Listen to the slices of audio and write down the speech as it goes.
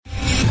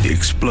The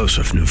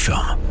explosive new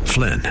film,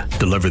 Flynn,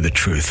 deliver the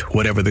truth,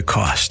 whatever the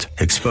cost,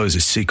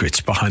 exposes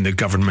secrets behind the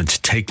government's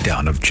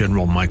takedown of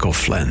General Michael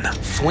Flynn.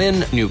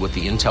 Flynn knew what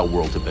the intel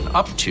world had been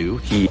up to.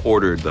 He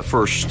ordered the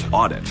first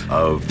audit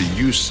of the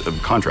use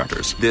of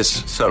contractors.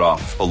 This set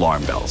off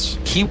alarm bells.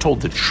 He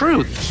told the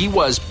truth. He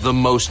was the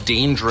most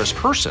dangerous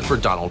person for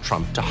Donald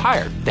Trump to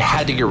hire. They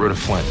had to get rid of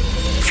Flynn.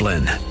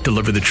 Flynn,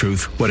 deliver the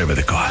truth, whatever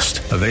the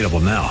cost. Available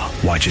now.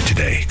 Watch it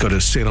today. Go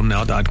to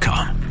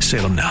salemnow.com.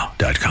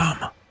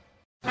 salemnow.com.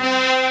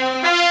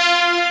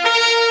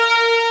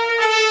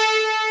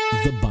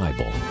 The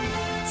Bible.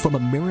 From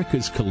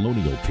America's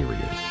colonial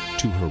period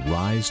to her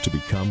rise to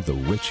become the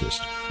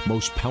richest,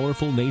 most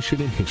powerful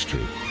nation in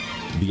history,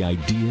 the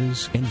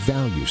ideas and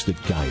values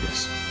that guide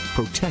us,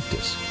 protect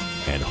us,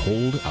 and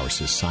hold our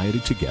society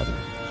together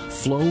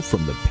flow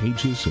from the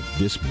pages of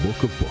this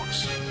book of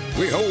books.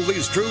 We hold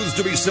these truths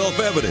to be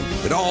self-evident,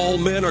 that all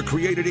men are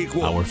created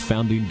equal. Our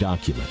founding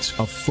documents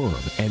affirm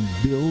and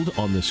build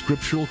on the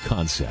scriptural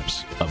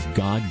concepts of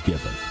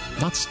God-given,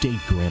 not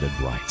state-granted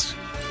rights,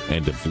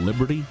 and of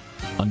liberty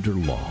under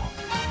law.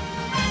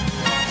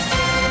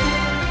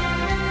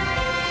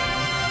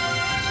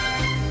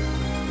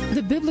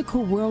 The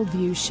biblical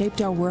worldview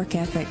shaped our work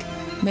ethic,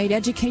 made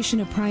education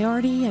a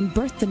priority, and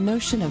birthed the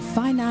notion of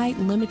finite,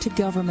 limited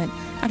government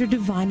under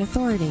divine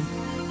authority.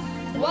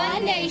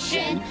 One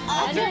nation,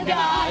 under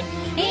God,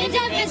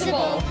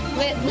 indivisible,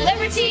 with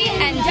liberty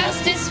and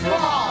justice for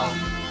all.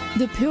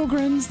 The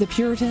Pilgrims, the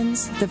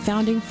Puritans, the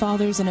Founding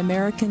Fathers, and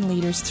American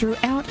leaders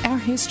throughout our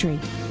history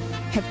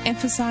have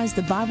emphasized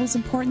the Bible's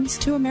importance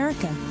to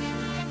America.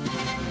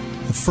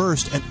 The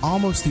first and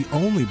almost the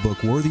only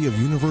book worthy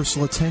of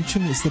universal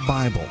attention is the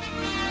Bible.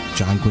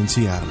 John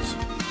Quincy Adams.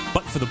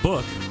 But for the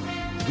book,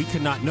 we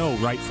could not know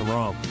right from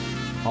wrong.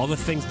 All the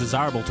things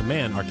desirable to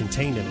man are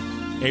contained in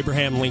it.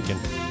 Abraham Lincoln.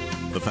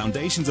 The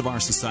foundations of our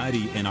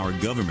society and our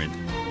government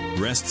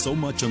rest so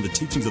much on the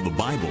teachings of the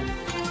Bible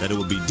that it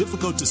would be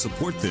difficult to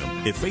support them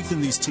if faith in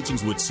these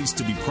teachings would cease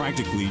to be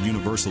practically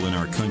universal in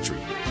our country.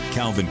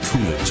 Calvin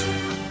Coolidge.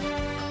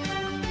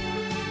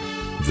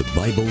 The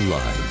Bible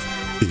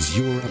Live is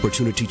your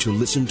opportunity to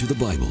listen to the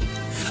Bible,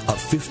 a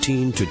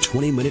 15 to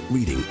 20-minute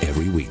reading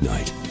every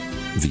weeknight.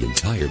 The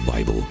entire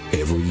Bible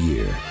every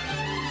year.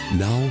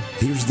 Now,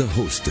 here's the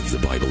host of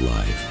the Bible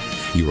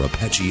Live, your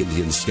Apache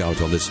Indian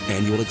scout on this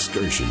annual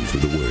excursion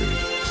through the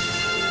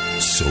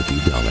Word, Soapy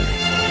Dollar.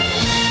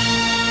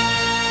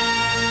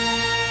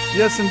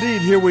 Yes,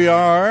 indeed. Here we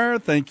are.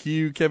 Thank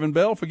you, Kevin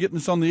Bell, for getting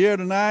us on the air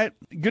tonight.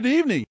 Good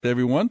evening,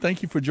 everyone.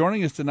 Thank you for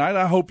joining us tonight.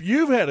 I hope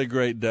you've had a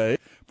great day.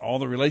 All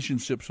the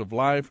relationships of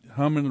life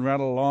humming right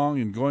along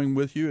and going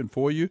with you and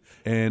for you,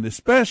 and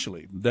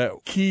especially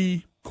that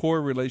key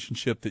core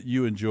relationship that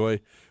you enjoy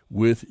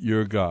with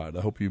your God.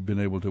 I hope you've been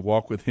able to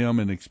walk with Him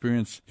and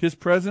experience His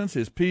presence,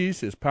 His peace,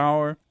 His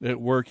power at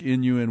work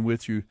in you and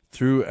with you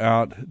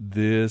throughout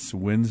this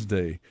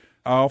Wednesday.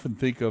 I often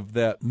think of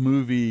that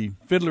movie,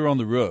 Fiddler on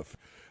the Roof.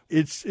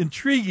 It's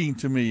intriguing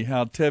to me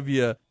how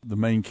Tevye, the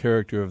main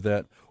character of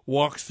that,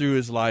 walks through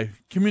his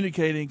life,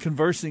 communicating,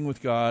 conversing with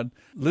God,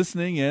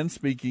 listening and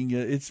speaking.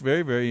 It's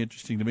very, very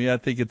interesting to me. I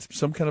think it's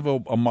some kind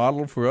of a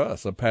model for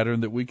us, a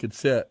pattern that we could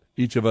set,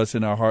 each of us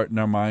in our heart and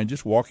our mind,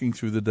 just walking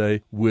through the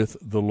day with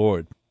the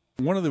Lord.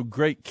 One of the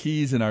great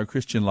keys in our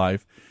Christian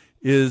life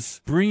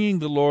is bringing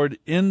the Lord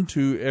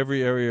into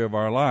every area of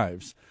our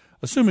lives,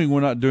 assuming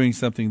we're not doing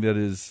something that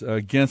is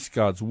against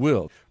God's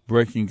will,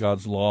 breaking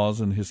God's laws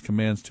and His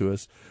commands to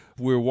us.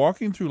 We're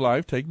walking through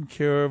life, taking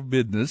care of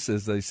business,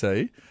 as they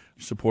say,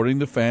 supporting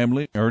the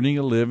family, earning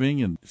a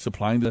living, and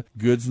supplying the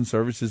goods and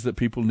services that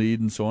people need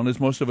and so on, as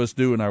most of us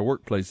do in our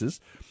workplaces.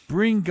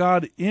 Bring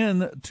God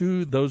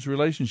into those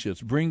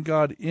relationships. Bring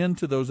God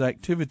into those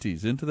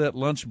activities, into that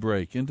lunch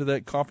break, into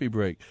that coffee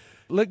break.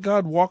 Let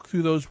God walk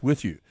through those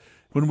with you.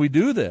 When we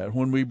do that,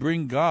 when we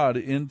bring God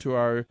into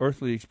our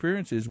earthly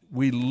experiences,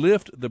 we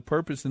lift the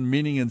purpose and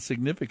meaning and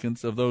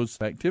significance of those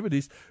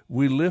activities.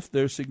 We lift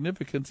their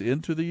significance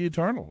into the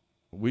eternal.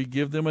 We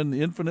give them an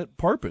infinite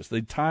purpose.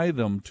 They tie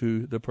them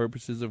to the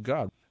purposes of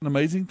God. An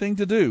amazing thing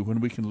to do when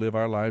we can live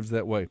our lives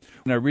that way.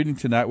 In our reading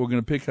tonight, we're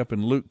going to pick up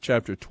in Luke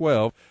chapter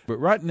 12. But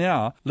right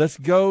now, let's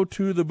go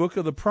to the book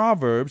of the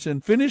Proverbs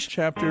and finish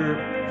chapter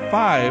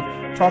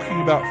 5, talking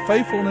about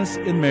faithfulness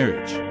in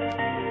marriage.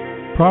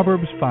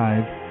 Proverbs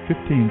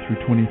 5:15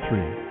 through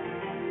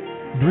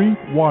 23. Drink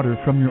water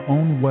from your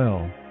own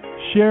well.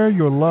 Share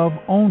your love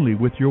only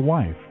with your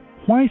wife.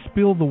 Why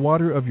spill the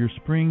water of your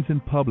springs in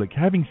public,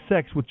 having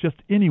sex with just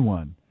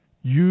anyone?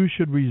 You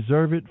should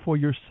reserve it for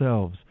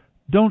yourselves.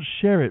 Don't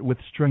share it with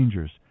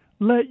strangers.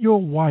 Let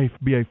your wife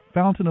be a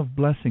fountain of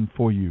blessing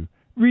for you.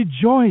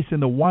 Rejoice in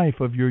the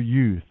wife of your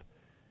youth.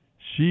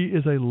 She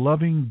is a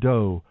loving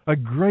doe, a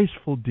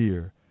graceful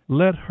deer.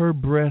 Let her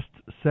breast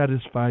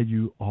satisfy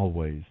you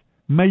always.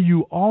 May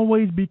you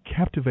always be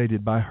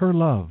captivated by her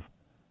love.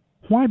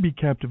 Why be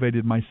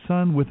captivated, my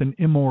son, with an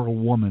immoral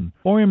woman,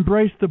 or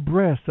embrace the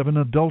breasts of an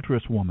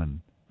adulterous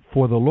woman?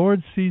 For the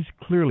Lord sees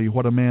clearly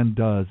what a man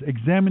does,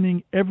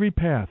 examining every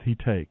path he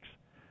takes.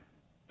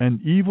 An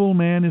evil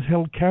man is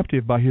held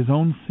captive by his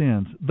own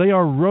sins. They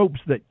are ropes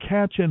that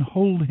catch and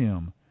hold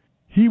him.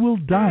 He will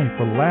die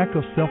for lack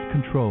of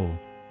self-control.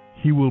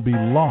 He will be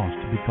lost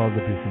because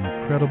of his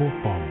incredible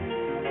fall.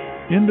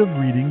 End of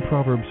reading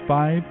Proverbs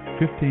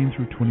 5:15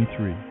 through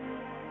 23.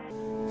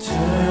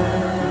 Turn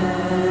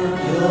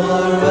your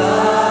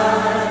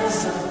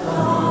eyes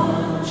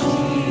upon Jesus.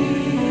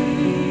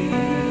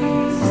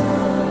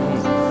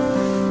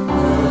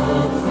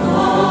 Look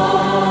from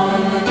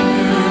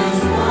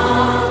his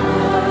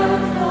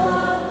wonderful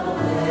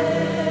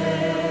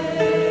way,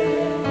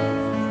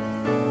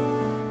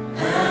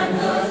 and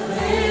the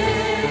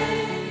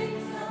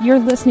things. You're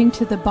listening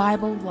to the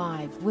Bible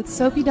Live with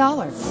Soapy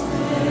Dollar.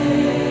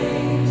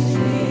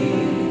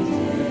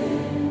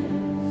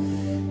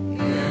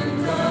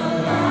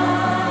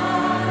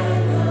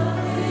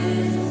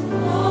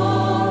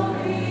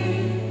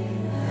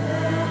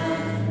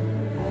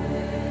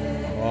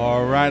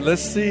 All right,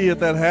 let's see if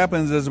that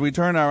happens as we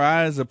turn our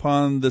eyes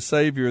upon the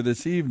Savior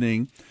this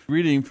evening.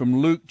 Reading from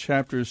Luke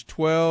chapters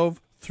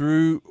 12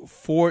 through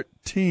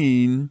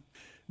 14.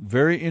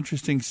 Very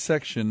interesting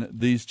section,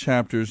 these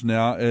chapters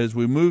now, as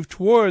we move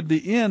toward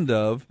the end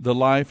of the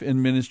life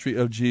and ministry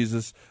of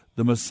Jesus,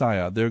 the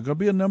Messiah. There are going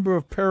to be a number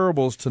of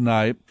parables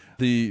tonight.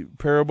 The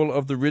parable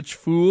of the rich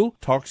fool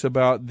talks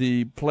about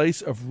the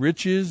place of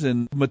riches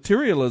and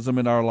materialism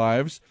in our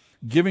lives,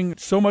 giving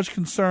so much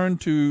concern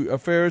to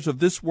affairs of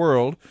this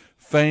world,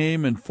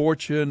 fame and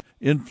fortune,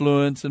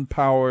 influence and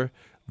power,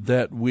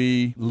 that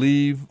we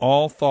leave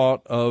all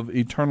thought of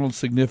eternal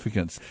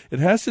significance. It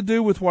has to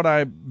do with what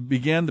I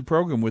began the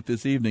program with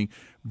this evening,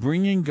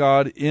 bringing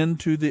God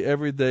into the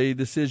everyday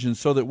decisions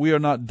so that we are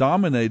not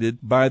dominated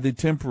by the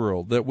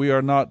temporal, that we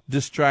are not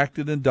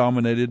distracted and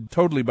dominated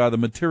totally by the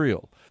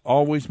material,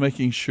 always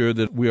making sure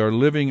that we are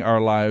living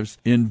our lives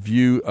in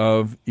view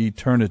of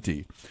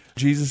eternity.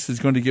 Jesus is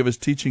going to give us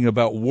teaching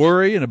about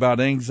worry and about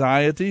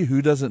anxiety.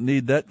 Who doesn't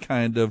need that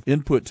kind of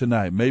input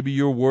tonight? Maybe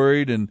you're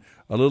worried and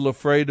a little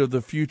afraid of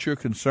the future,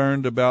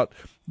 concerned about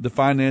the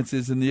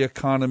finances and the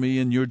economy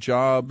and your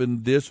job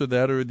and this or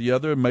that or the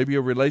other, maybe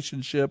a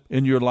relationship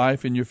in your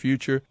life, in your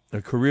future,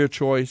 a career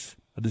choice,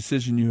 a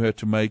decision you have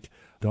to make.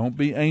 Don't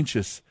be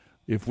anxious.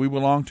 If we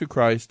belong to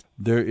Christ,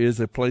 there is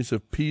a place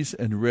of peace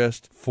and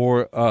rest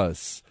for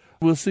us.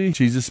 We'll see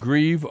Jesus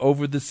grieve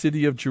over the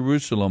city of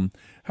Jerusalem.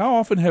 How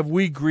often have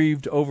we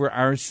grieved over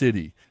our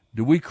city?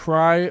 Do we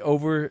cry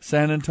over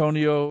San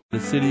Antonio, the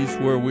cities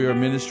where we are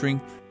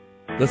ministering?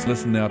 Let's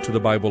listen now to the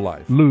Bible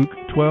Live. Luke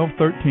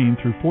 12:13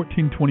 through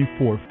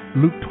 14:24.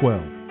 Luke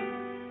 12.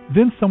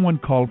 Then someone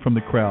called from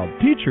the crowd,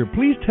 "Teacher,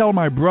 please tell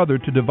my brother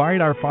to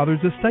divide our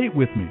father's estate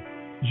with me."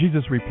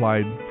 Jesus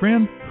replied,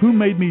 "Friend, who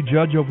made me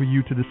judge over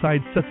you to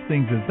decide such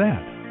things as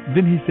that?"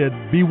 Then he said,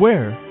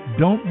 "Beware,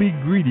 don't be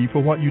greedy for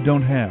what you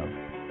don't have.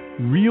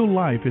 Real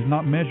life is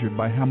not measured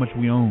by how much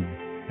we own."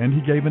 And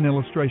he gave an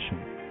illustration.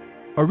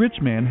 A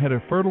rich man had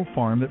a fertile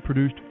farm that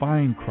produced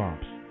fine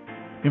crops.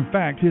 In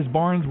fact, his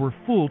barns were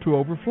full to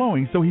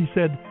overflowing, so he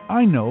said,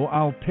 "I know,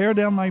 I'll tear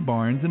down my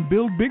barns and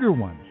build bigger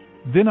ones.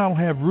 Then I'll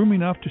have room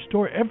enough to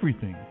store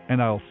everything,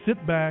 and I'll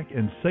sit back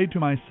and say to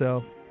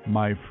myself,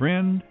 'My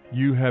friend,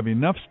 you have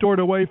enough stored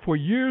away for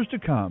years to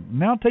come.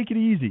 Now take it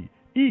easy.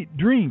 Eat,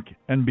 drink,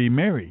 and be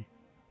merry.'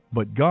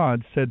 But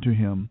God said to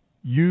him,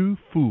 'You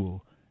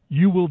fool,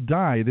 you will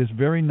die this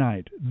very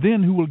night.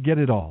 Then who will get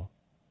it all?'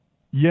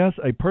 Yes,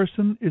 a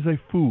person is a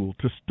fool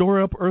to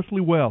store up earthly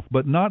wealth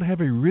but not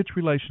have a rich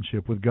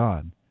relationship with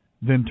God."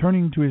 Then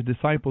turning to his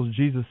disciples,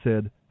 Jesus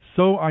said,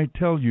 "So I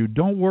tell you,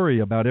 don't worry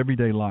about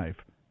everyday life,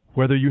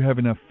 whether you have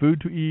enough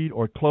food to eat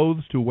or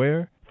clothes to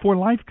wear, for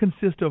life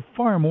consists of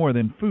far more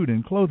than food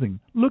and clothing.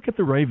 Look at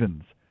the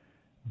ravens.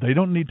 They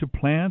don't need to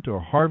plant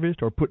or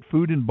harvest or put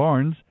food in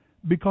barns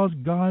because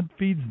God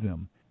feeds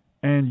them,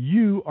 and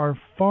you are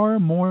far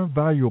more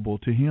valuable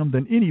to Him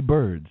than any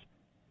birds.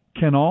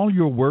 Can all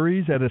your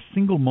worries add a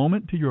single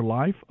moment to your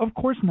life? Of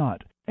course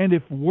not. And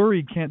if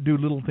worry can't do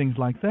little things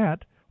like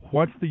that,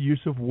 what's the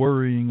use of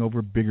worrying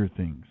over bigger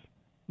things?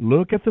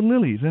 Look at the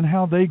lilies and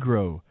how they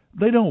grow.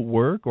 They don't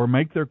work or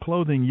make their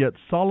clothing, yet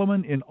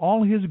Solomon in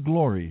all his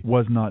glory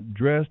was not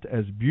dressed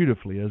as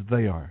beautifully as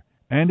they are.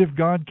 And if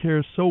God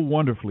cares so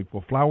wonderfully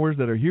for flowers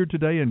that are here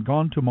today and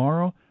gone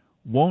tomorrow,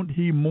 won't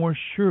He more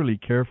surely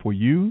care for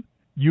you?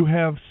 You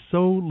have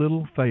so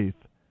little faith.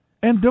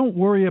 And don't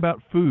worry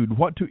about food,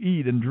 what to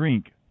eat and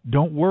drink.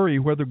 Don't worry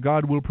whether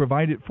God will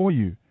provide it for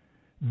you.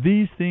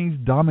 These things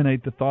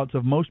dominate the thoughts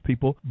of most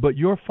people, but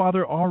your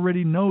Father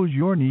already knows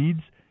your needs.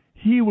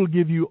 He will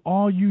give you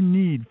all you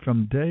need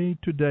from day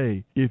to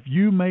day if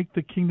you make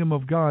the kingdom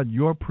of God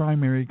your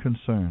primary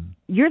concern.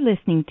 You're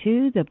listening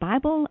to The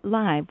Bible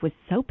Live with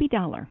Soapy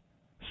Dollar.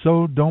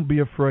 So don't be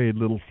afraid,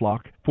 little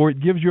flock, for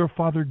it gives your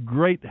Father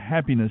great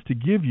happiness to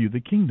give you the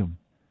kingdom.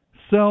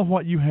 Sell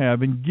what you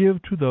have and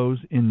give to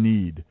those in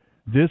need.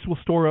 This will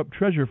store up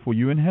treasure for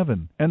you in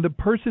heaven, and the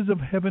purses of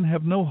heaven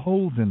have no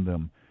holes in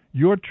them.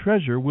 Your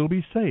treasure will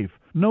be safe.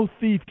 No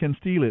thief can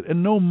steal it,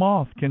 and no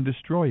moth can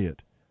destroy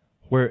it.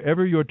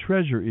 Wherever your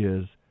treasure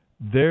is,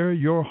 there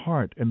your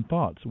heart and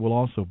thoughts will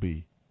also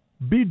be.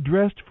 Be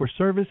dressed for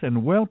service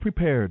and well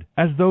prepared,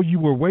 as though you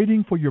were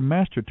waiting for your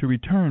master to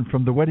return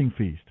from the wedding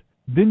feast.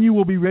 Then you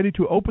will be ready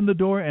to open the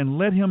door and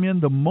let him in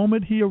the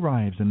moment he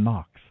arrives and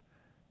knocks.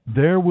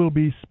 There will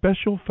be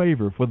special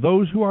favor for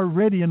those who are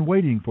ready and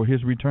waiting for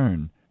his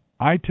return.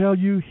 I tell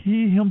you,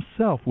 he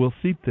himself will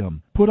seat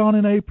them, put on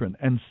an apron,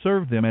 and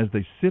serve them as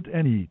they sit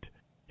and eat.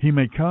 He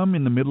may come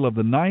in the middle of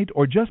the night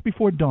or just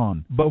before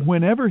dawn, but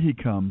whenever he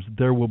comes,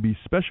 there will be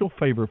special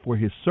favor for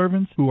his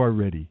servants who are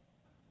ready.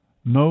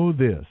 Know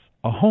this,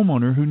 a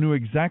homeowner who knew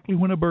exactly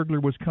when a burglar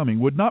was coming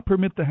would not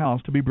permit the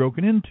house to be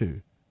broken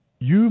into.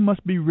 You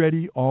must be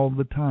ready all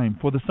the time,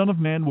 for the Son of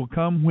Man will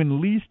come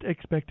when least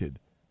expected.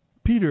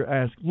 Peter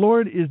asked,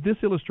 Lord, is this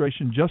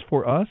illustration just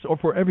for us or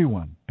for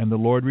everyone? And the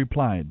Lord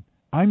replied,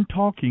 I'm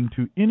talking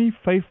to any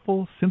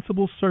faithful,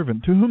 sensible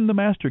servant to whom the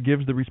master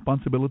gives the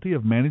responsibility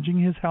of managing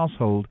his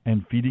household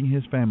and feeding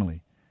his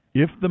family.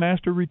 If the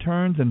master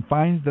returns and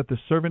finds that the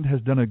servant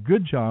has done a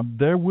good job,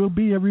 there will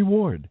be a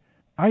reward.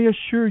 I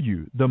assure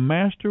you, the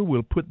master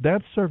will put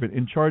that servant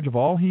in charge of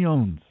all he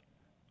owns.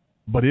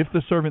 But if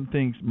the servant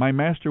thinks, my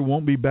master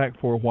won't be back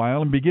for a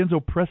while, and begins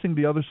oppressing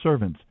the other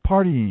servants,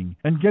 partying,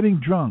 and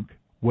getting drunk,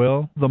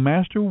 well, the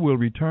master will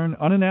return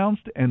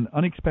unannounced and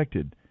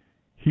unexpected.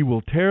 He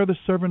will tear the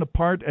servant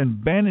apart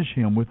and banish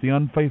him with the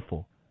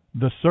unfaithful.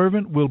 The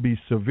servant will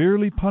be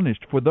severely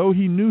punished, for though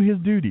he knew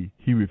his duty,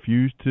 he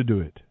refused to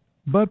do it.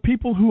 But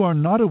people who are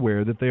not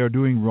aware that they are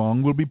doing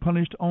wrong will be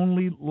punished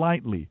only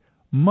lightly.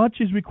 Much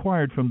is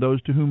required from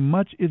those to whom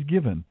much is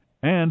given,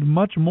 and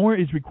much more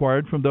is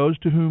required from those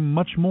to whom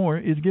much more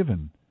is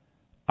given.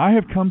 I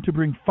have come to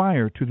bring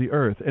fire to the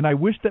earth, and I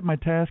wish that my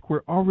task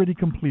were already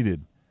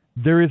completed.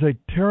 There is a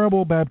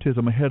terrible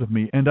baptism ahead of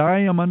me, and I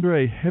am under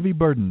a heavy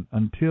burden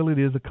until it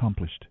is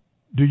accomplished.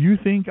 Do you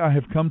think I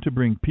have come to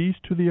bring peace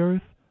to the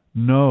earth?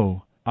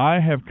 No, I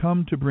have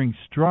come to bring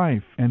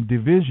strife and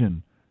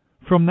division.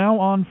 From now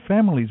on,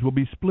 families will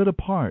be split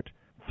apart,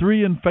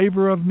 3 in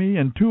favor of me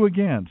and 2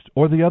 against,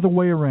 or the other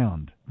way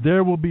around.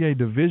 There will be a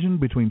division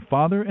between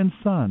father and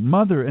son,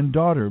 mother and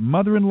daughter,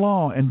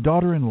 mother-in-law and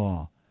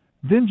daughter-in-law.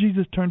 Then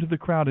Jesus turned to the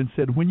crowd and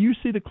said, when you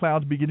see the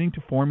clouds beginning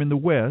to form in the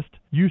west,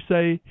 you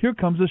say, here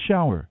comes a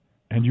shower.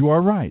 And you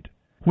are right.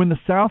 When the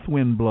south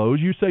wind blows,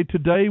 you say,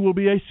 today will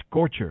be a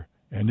scorcher.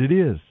 And it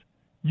is.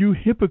 You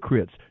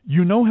hypocrites,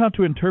 you know how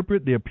to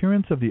interpret the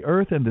appearance of the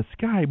earth and the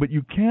sky, but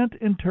you can't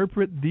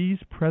interpret these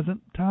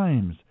present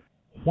times.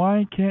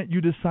 Why can't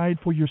you decide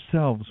for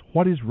yourselves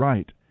what is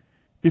right?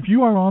 If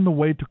you are on the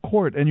way to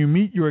court and you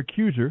meet your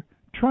accuser,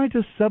 try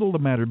to settle the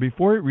matter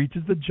before it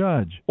reaches the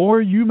judge,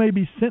 or you may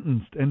be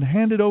sentenced and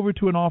handed over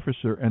to an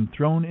officer and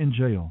thrown in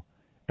jail.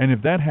 And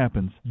if that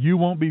happens, you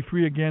won't be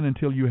free again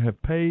until you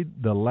have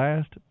paid the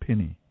last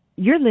penny.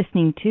 You're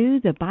listening to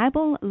The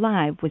Bible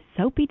Live with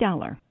Soapy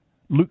Dollar.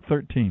 Luke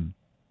 13.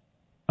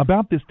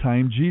 About this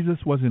time, Jesus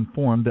was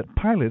informed that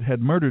Pilate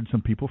had murdered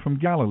some people from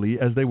Galilee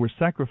as they were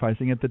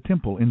sacrificing at the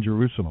temple in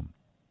Jerusalem.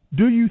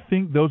 Do you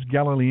think those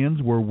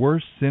Galileans were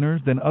worse sinners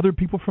than other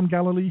people from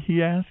Galilee,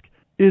 he asked?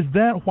 Is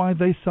that why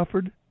they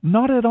suffered?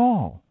 Not at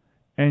all.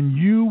 And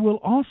you will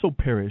also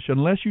perish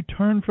unless you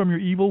turn from your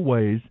evil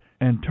ways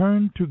and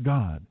turn to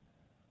God.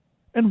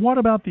 And what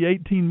about the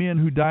 18 men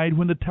who died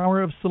when the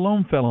Tower of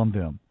Siloam fell on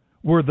them?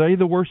 Were they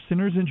the worst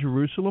sinners in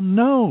Jerusalem?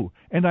 No.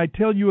 And I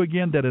tell you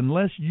again that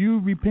unless you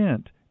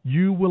repent,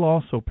 you will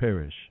also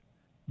perish.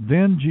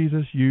 Then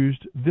Jesus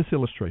used this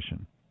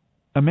illustration.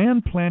 A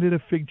man planted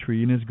a fig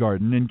tree in his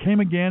garden and came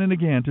again and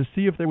again to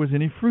see if there was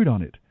any fruit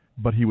on it,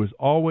 but he was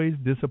always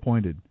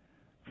disappointed.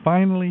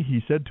 Finally,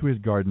 he said to his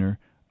gardener,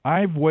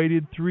 I've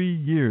waited 3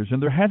 years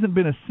and there hasn't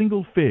been a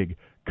single fig.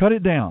 Cut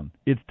it down.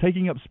 It's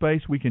taking up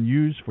space we can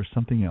use for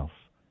something else.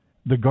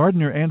 The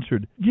gardener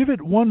answered, Give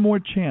it one more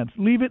chance.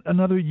 Leave it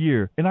another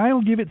year, and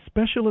I'll give it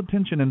special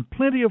attention and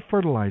plenty of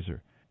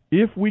fertilizer.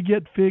 If we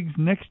get figs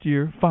next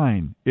year,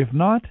 fine. If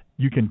not,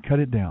 you can cut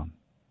it down.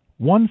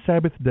 One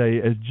Sabbath day,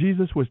 as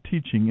Jesus was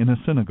teaching in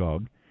a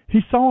synagogue,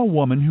 he saw a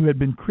woman who had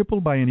been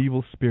crippled by an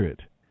evil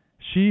spirit.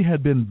 She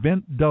had been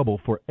bent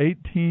double for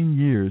 18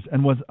 years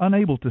and was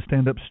unable to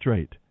stand up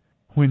straight.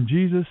 When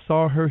Jesus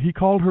saw her, he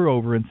called her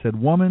over and said,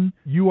 Woman,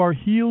 you are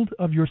healed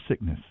of your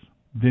sickness.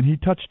 Then he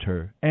touched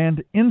her,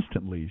 and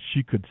instantly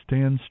she could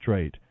stand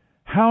straight.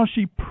 How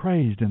she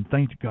praised and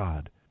thanked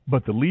God.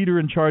 But the leader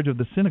in charge of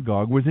the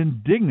synagogue was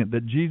indignant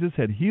that Jesus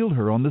had healed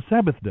her on the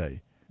Sabbath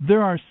day.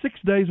 There are 6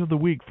 days of the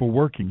week for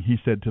working, he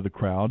said to the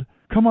crowd.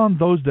 Come on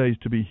those days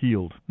to be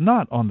healed,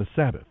 not on the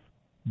Sabbath.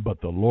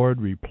 But the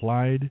Lord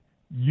replied,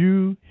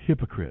 You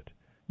hypocrite!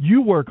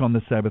 You work on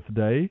the Sabbath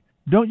day.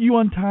 Don't you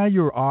untie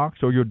your ox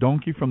or your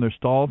donkey from their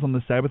stalls on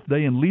the Sabbath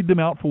day and lead them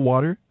out for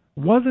water?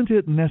 Wasn't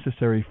it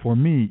necessary for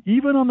me,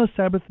 even on the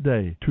Sabbath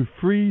day, to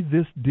free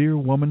this dear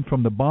woman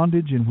from the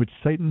bondage in which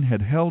Satan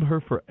had held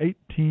her for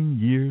 18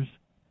 years?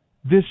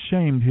 This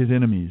shamed his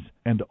enemies,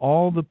 and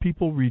all the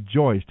people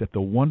rejoiced at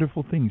the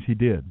wonderful things he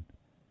did.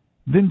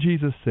 Then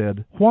Jesus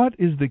said, What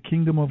is the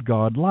kingdom of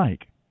God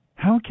like?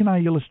 How can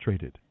I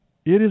illustrate it?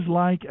 It is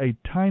like a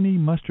tiny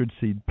mustard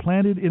seed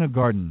planted in a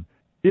garden.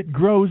 It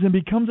grows and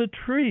becomes a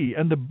tree,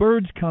 and the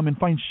birds come and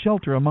find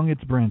shelter among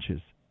its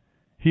branches.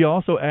 He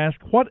also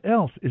asked, what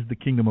else is the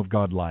kingdom of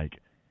God like?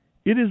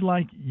 It is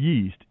like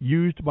yeast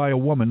used by a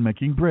woman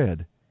making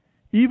bread.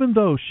 Even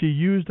though she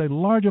used a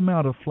large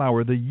amount of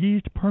flour, the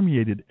yeast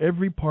permeated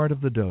every part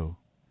of the dough.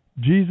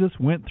 Jesus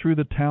went through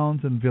the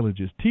towns and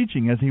villages,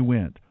 teaching as he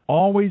went,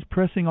 always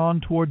pressing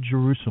on toward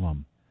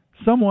Jerusalem.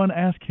 Someone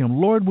asked him,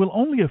 Lord, will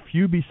only a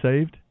few be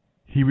saved?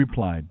 He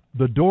replied,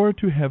 the door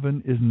to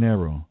heaven is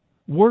narrow.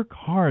 Work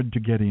hard to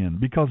get in,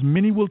 because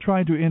many will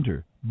try to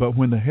enter. But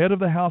when the head of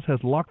the house has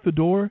locked the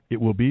door,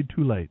 it will be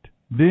too late.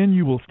 Then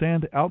you will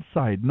stand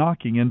outside,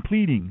 knocking and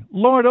pleading,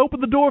 Lord, open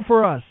the door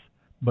for us.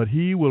 But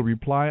he will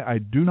reply, I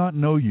do not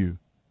know you.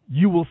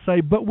 You will say,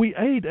 but we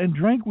ate and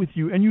drank with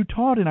you, and you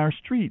taught in our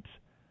streets.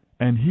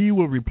 And he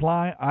will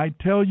reply, I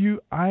tell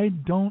you, I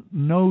don't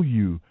know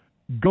you.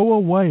 Go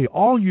away,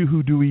 all you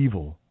who do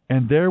evil.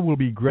 And there will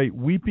be great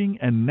weeping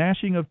and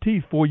gnashing of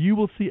teeth, for you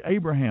will see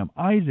Abraham,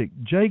 Isaac,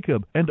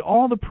 Jacob, and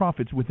all the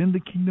prophets within the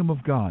kingdom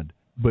of God.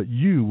 But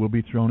you will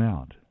be thrown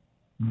out.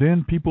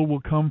 Then people will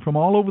come from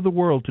all over the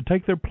world to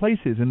take their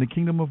places in the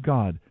kingdom of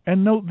God.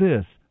 And note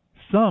this,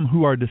 some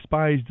who are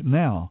despised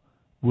now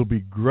will be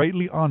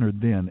greatly honored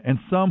then, and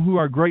some who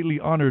are greatly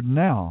honored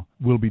now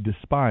will be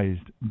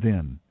despised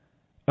then.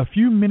 A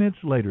few minutes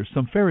later,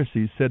 some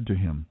Pharisees said to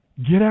him,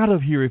 Get out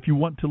of here if you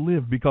want to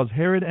live, because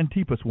Herod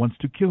Antipas wants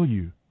to kill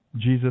you.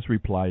 Jesus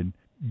replied,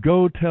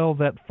 Go tell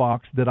that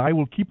fox that I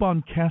will keep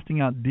on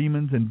casting out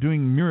demons and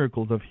doing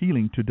miracles of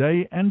healing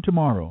today and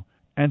tomorrow,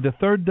 and the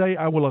third day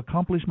I will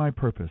accomplish my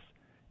purpose.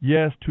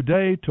 Yes,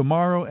 today,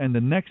 tomorrow, and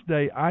the next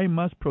day I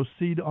must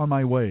proceed on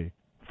my way.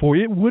 For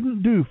it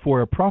wouldn't do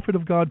for a prophet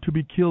of God to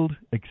be killed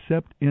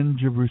except in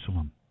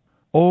Jerusalem.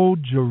 O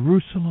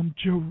Jerusalem,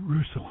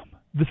 Jerusalem,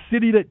 the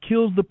city that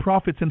kills the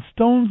prophets and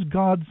stones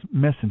God's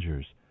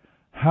messengers.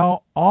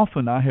 How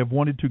often I have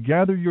wanted to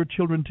gather your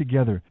children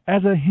together,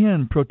 as a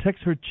hen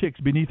protects her chicks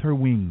beneath her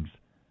wings.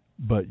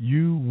 But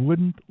you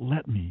wouldn't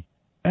let me.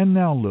 And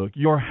now look,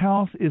 your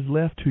house is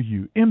left to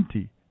you,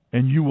 empty,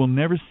 and you will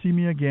never see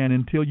me again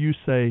until you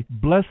say,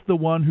 Bless the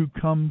one who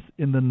comes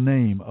in the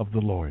name of the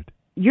Lord.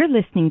 You're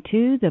listening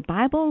to The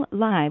Bible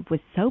Live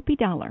with Soapy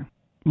Dollar.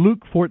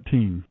 Luke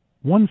 14.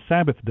 One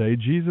Sabbath day,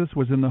 Jesus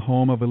was in the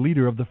home of a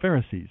leader of the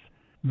Pharisees.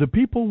 The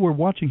people were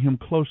watching him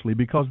closely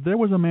because there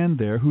was a man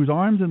there whose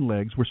arms and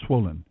legs were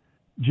swollen.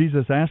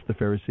 Jesus asked the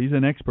Pharisees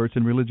and experts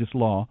in religious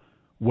law,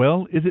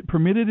 Well, is it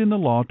permitted in the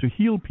law to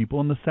heal people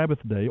on the Sabbath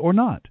day or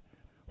not?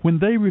 When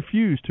they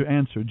refused to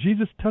answer,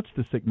 Jesus touched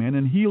the sick man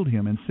and healed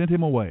him and sent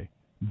him away.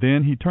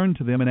 Then he turned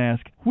to them and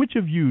asked, Which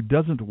of you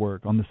doesn't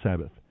work on the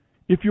Sabbath?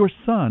 If your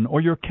son or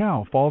your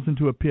cow falls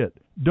into a pit,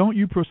 don't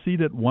you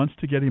proceed at once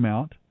to get him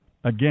out?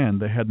 Again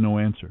they had no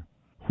answer.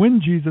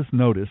 When Jesus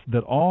noticed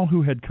that all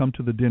who had come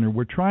to the dinner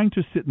were trying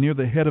to sit near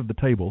the head of the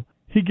table,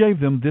 he gave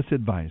them this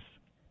advice.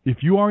 If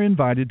you are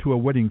invited to a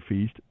wedding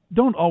feast,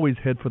 don't always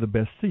head for the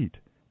best seat.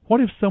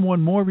 What if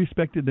someone more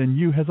respected than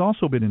you has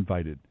also been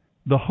invited?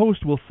 The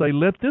host will say,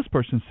 Let this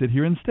person sit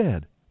here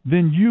instead.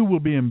 Then you will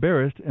be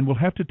embarrassed and will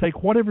have to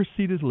take whatever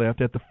seat is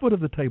left at the foot of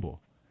the table.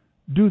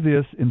 Do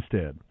this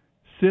instead.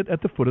 Sit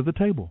at the foot of the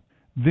table.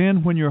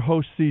 Then when your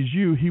host sees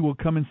you, he will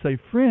come and say,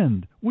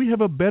 Friend, we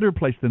have a better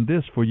place than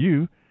this for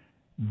you.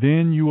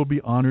 Then you will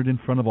be honored in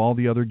front of all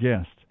the other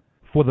guests.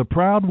 For the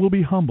proud will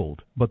be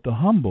humbled, but the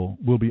humble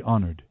will be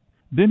honored.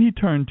 Then he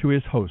turned to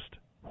his host.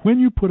 When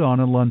you put on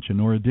a luncheon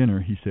or a dinner,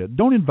 he said,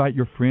 don't invite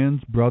your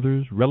friends,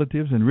 brothers,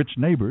 relatives, and rich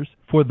neighbors,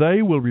 for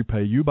they will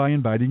repay you by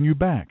inviting you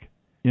back.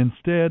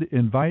 Instead,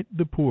 invite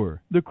the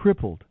poor, the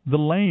crippled, the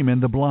lame,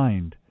 and the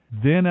blind.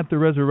 Then at the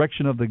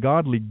resurrection of the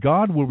godly,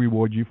 God will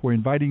reward you for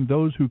inviting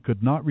those who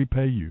could not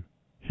repay you.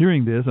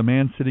 Hearing this, a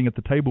man sitting at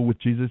the table with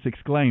Jesus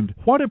exclaimed,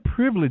 What a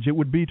privilege it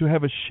would be to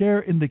have a share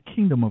in the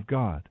kingdom of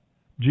God.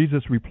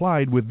 Jesus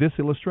replied with this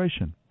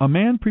illustration. A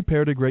man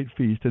prepared a great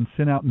feast and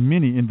sent out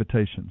many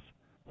invitations.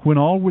 When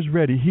all was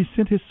ready, he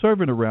sent his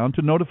servant around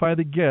to notify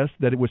the guests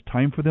that it was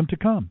time for them to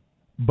come.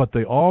 But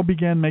they all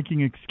began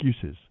making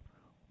excuses.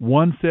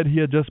 One said he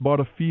had just bought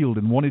a field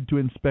and wanted to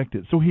inspect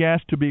it, so he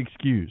asked to be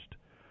excused.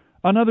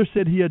 Another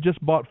said he had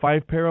just bought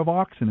 5 pair of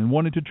oxen and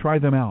wanted to try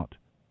them out.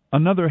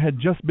 Another had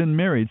just been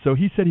married, so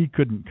he said he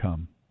couldn't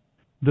come.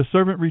 The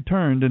servant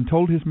returned and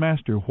told his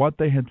master what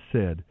they had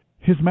said.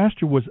 His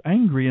master was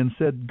angry and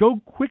said,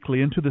 Go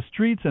quickly into the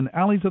streets and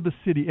alleys of the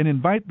city and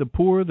invite the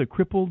poor, the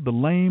crippled, the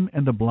lame,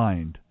 and the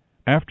blind.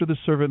 After the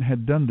servant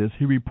had done this,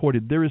 he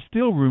reported, There is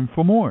still room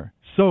for more.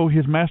 So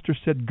his master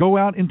said, Go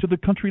out into the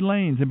country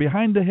lanes and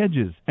behind the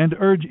hedges, and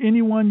urge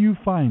anyone you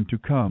find to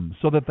come,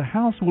 so that the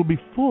house will be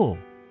full.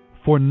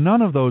 For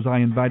none of those I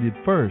invited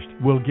first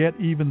will get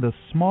even the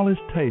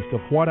smallest taste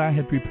of what I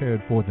had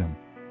prepared for them.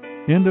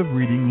 End of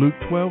reading Luke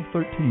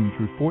 12:13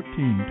 through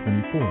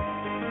 14:24.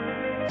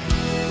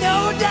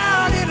 No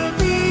doubt it'll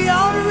be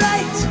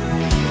alright.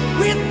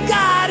 With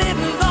God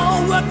it'll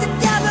all work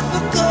together for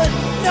good.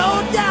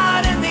 No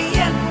doubt in the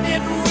end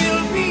it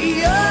will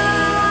be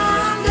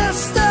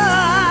understood.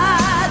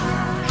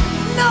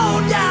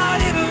 No doubt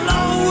it'll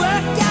all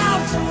work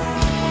out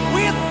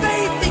with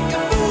faith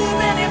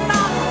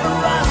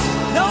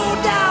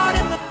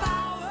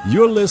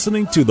You're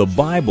listening to the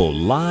Bible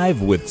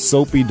Live with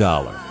Soapy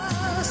Dollar.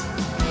 I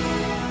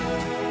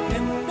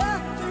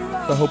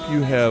hope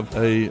you have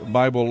a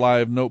Bible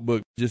Live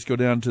notebook. Just go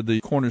down to the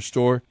corner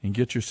store and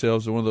get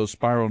yourselves one of those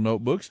spiral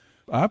notebooks.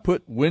 I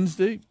put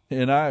Wednesday,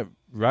 and I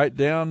write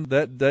down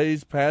that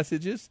day's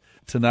passages.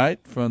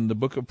 Tonight from the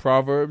book of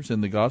Proverbs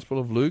and the Gospel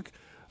of Luke,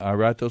 I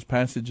write those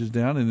passages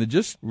down and then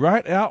just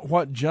write out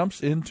what jumps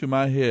into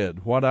my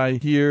head, what I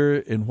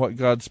hear and what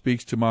God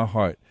speaks to my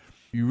heart.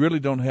 You really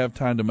don't have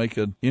time to make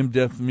an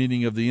in-depth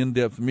meaning of the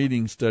in-depth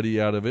meaning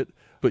study out of it,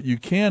 but you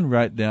can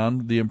write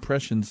down the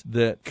impressions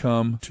that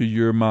come to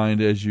your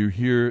mind as you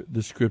hear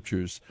the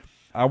Scriptures.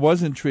 I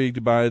was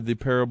intrigued by the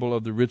parable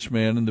of the rich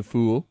man and the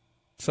fool.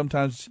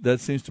 Sometimes that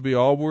seems to be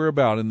all we're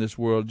about in this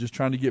world, just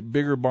trying to get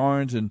bigger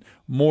barns and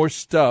more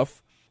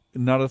stuff,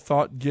 not a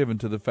thought given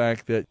to the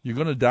fact that you're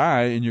going to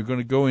die and you're going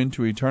to go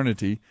into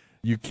eternity.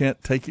 You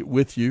can't take it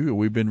with you.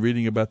 We've been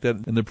reading about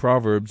that in the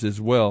Proverbs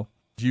as well.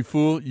 You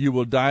fool, you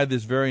will die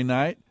this very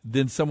night,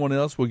 then someone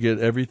else will get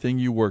everything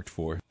you worked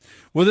for.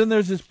 Well, then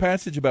there's this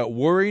passage about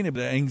worrying,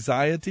 about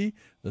anxiety.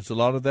 There's a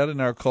lot of that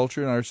in our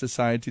culture, in our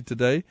society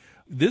today.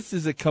 This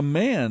is a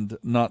command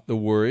not to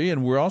worry,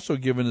 and we're also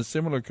given a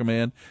similar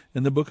command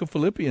in the book of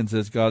Philippians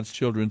as God's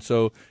children.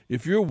 So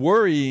if you're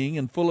worrying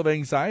and full of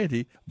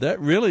anxiety,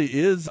 that really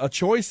is a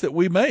choice that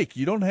we make.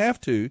 You don't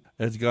have to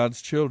as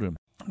God's children.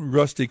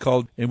 Rusty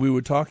called, and we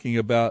were talking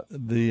about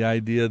the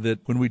idea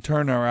that when we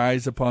turn our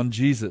eyes upon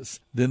Jesus,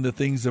 then the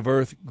things of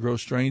earth grow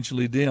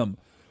strangely dim.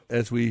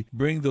 As we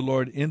bring the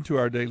Lord into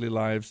our daily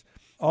lives,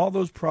 all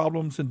those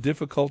problems and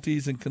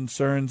difficulties and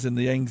concerns and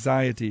the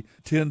anxiety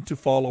tend to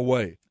fall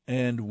away,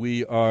 and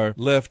we are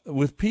left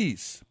with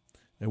peace,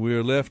 and we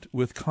are left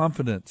with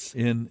confidence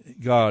in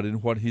God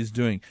and what He's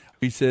doing.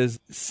 He says,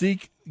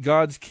 seek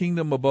God's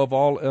kingdom above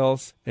all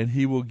else, and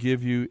He will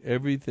give you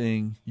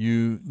everything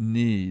you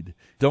need.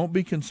 Don't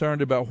be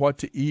concerned about what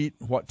to eat,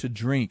 what to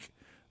drink.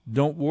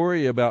 Don't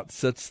worry about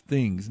such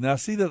things. Now,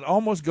 see, that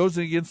almost goes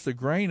against the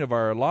grain of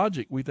our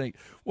logic. We think,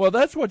 well,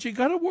 that's what you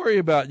got to worry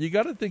about. You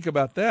got to think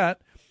about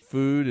that,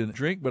 food and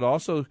drink, but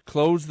also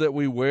clothes that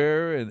we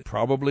wear and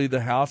probably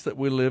the house that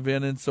we live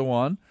in and so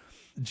on.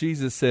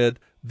 Jesus said,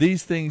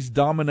 these things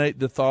dominate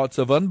the thoughts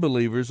of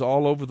unbelievers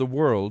all over the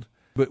world.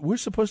 But we're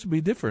supposed to be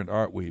different,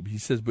 aren't we? He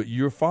says, but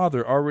your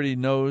Father already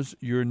knows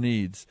your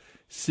needs.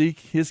 Seek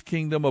His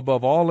kingdom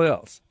above all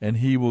else, and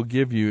He will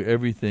give you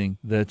everything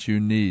that you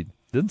need.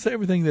 Doesn't say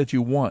everything that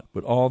you want,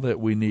 but all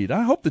that we need.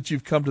 I hope that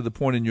you've come to the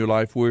point in your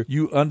life where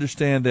you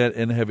understand that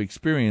and have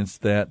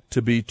experienced that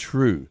to be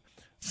true.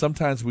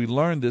 Sometimes we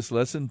learn this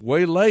lesson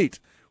way late.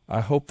 I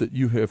hope that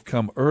you have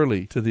come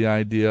early to the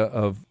idea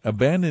of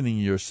abandoning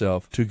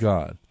yourself to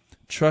God,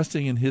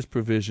 trusting in His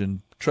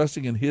provision,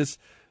 trusting in His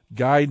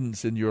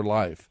guidance in your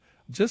life.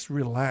 Just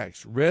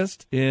relax.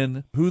 Rest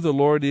in who the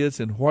Lord is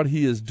and what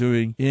He is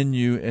doing in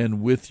you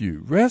and with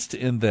you. Rest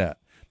in that.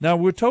 Now,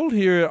 we're told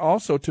here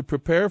also to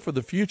prepare for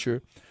the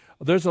future.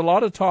 There's a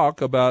lot of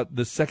talk about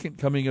the second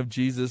coming of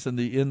Jesus and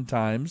the end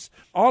times.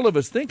 All of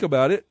us think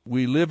about it.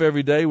 We live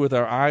every day with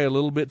our eye a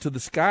little bit to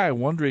the sky,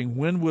 wondering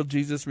when will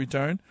Jesus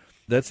return.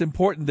 That's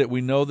important that we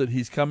know that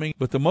He's coming.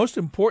 But the most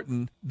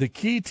important, the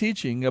key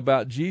teaching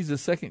about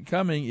Jesus' second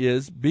coming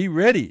is be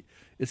ready.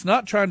 It's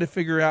not trying to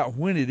figure out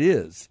when it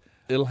is.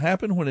 It'll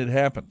happen when it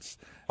happens.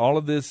 All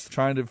of this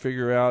trying to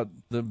figure out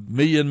the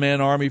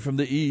million-man army from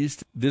the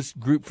east, this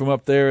group from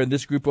up there and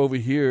this group over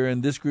here,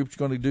 and this group's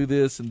going to do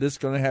this and this is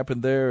going to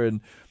happen there.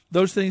 And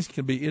those things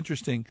can be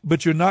interesting,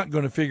 but you're not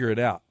going to figure it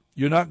out.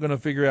 You're not going to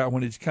figure out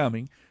when it's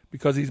coming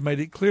because He's made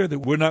it clear that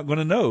we're not going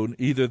to know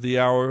either the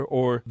hour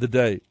or the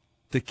day.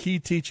 The key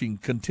teaching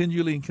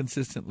continually and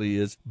consistently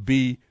is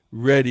be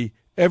ready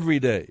every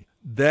day.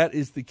 That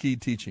is the key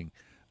teaching.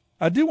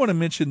 I do want to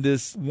mention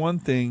this one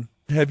thing.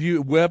 Have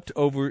you wept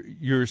over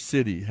your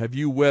city? Have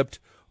you wept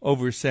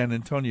over San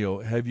Antonio?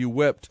 Have you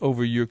wept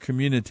over your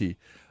community?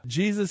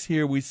 Jesus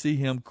here, we see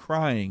Him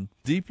crying,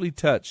 deeply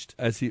touched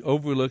as He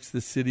overlooks the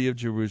city of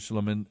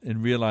Jerusalem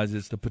and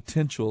realizes the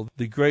potential,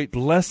 the great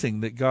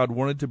blessing that God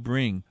wanted to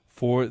bring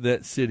for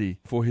that city,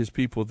 for His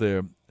people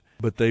there.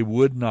 But they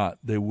would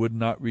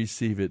not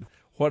receive it.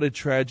 What a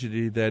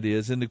tragedy that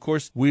is. And, of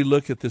course, we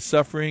look at the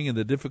suffering and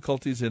the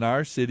difficulties in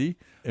our city,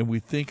 and we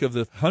think of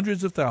the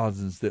hundreds of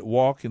thousands that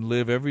walk and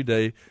live every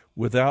day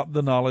without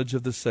the knowledge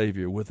of the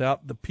Savior,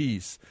 without the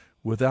peace,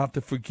 without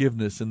the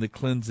forgiveness and the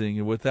cleansing,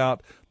 and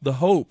without the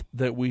hope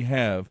that we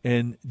have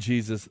in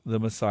Jesus the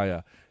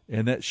Messiah.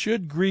 And that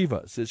should grieve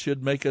us. It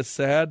should make us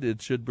sad.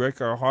 It should break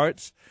our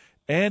hearts.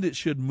 And it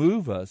should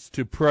move us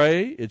to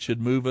pray. It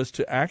should move us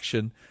to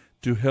action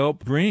to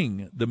help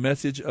bring the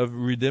message of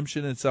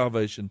redemption and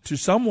salvation to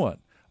someone,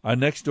 a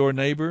next-door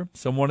neighbor,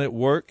 someone at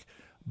work.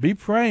 Be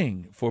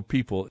praying for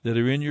people that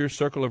are in your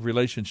circle of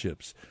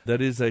relationships. That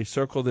is a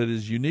circle that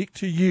is unique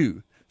to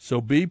you. So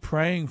be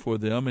praying for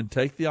them and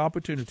take the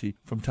opportunity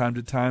from time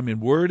to time in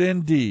word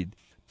and deed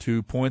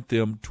to point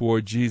them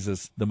toward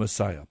Jesus, the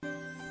Messiah.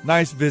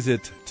 nice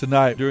visit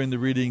tonight. During the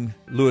reading,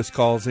 Lewis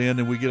calls in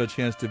and we get a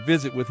chance to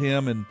visit with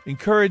him and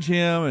encourage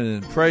him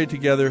and pray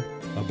together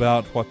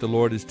about what the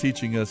Lord is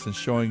teaching us and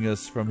showing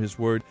us from His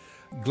Word.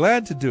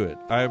 Glad to do it.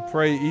 I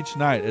pray each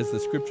night as the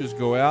Scriptures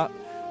go out,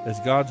 as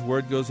God's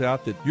Word goes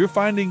out, that you're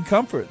finding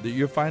comfort, that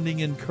you're finding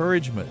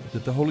encouragement,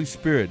 that the Holy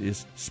Spirit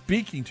is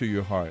speaking to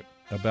your heart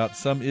about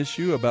some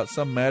issue, about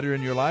some matter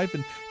in your life,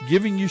 and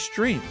giving you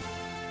strength,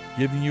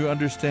 giving you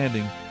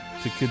understanding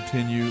to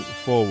continue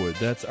forward.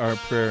 That's our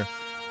prayer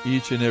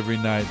each and every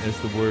night as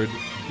the Word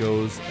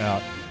goes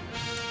out.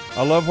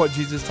 I love what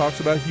Jesus talks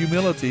about,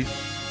 humility.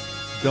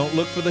 Don't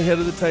look for the head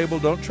of the table.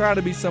 Don't try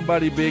to be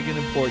somebody big and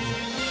important.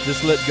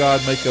 Just let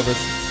God make of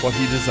us what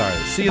He desires.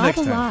 See you next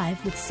time. Bible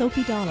Live with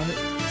Soapy Dollar.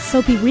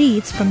 Soapy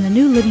reads from the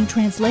New Living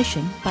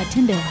Translation by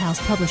Tyndale House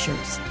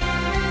Publishers.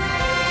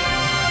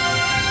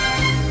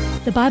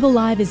 The Bible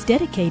Live is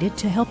dedicated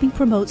to helping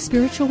promote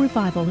spiritual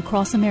revival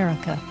across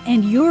America,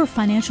 and your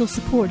financial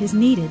support is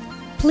needed.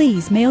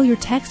 Please mail your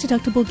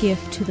tax-deductible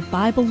gift to the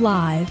Bible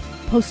Live,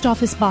 Post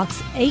Office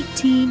Box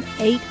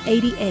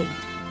 18888.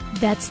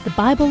 That's the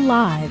Bible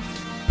Live,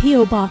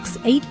 P.O. Box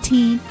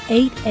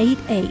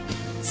 18888,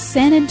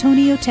 San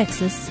Antonio,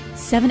 Texas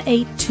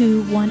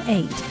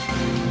 78218.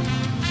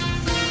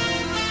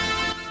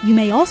 You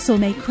may also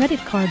make credit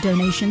card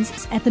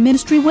donations at the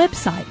ministry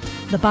website,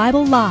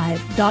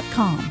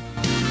 thebiblelive.com.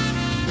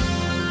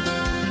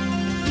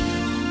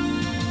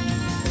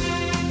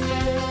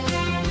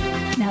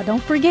 Now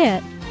don't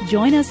forget,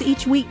 join us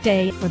each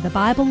weekday for the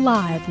Bible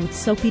Live with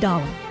Soapy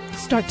Dollar.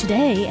 Start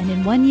today, and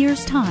in 1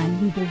 year's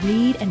time, we will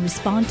read and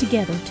respond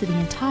together to the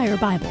entire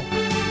Bible.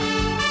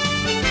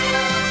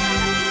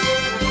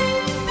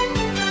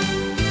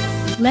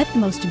 Let the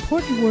most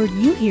important word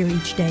you hear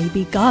each day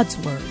be God's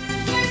Word.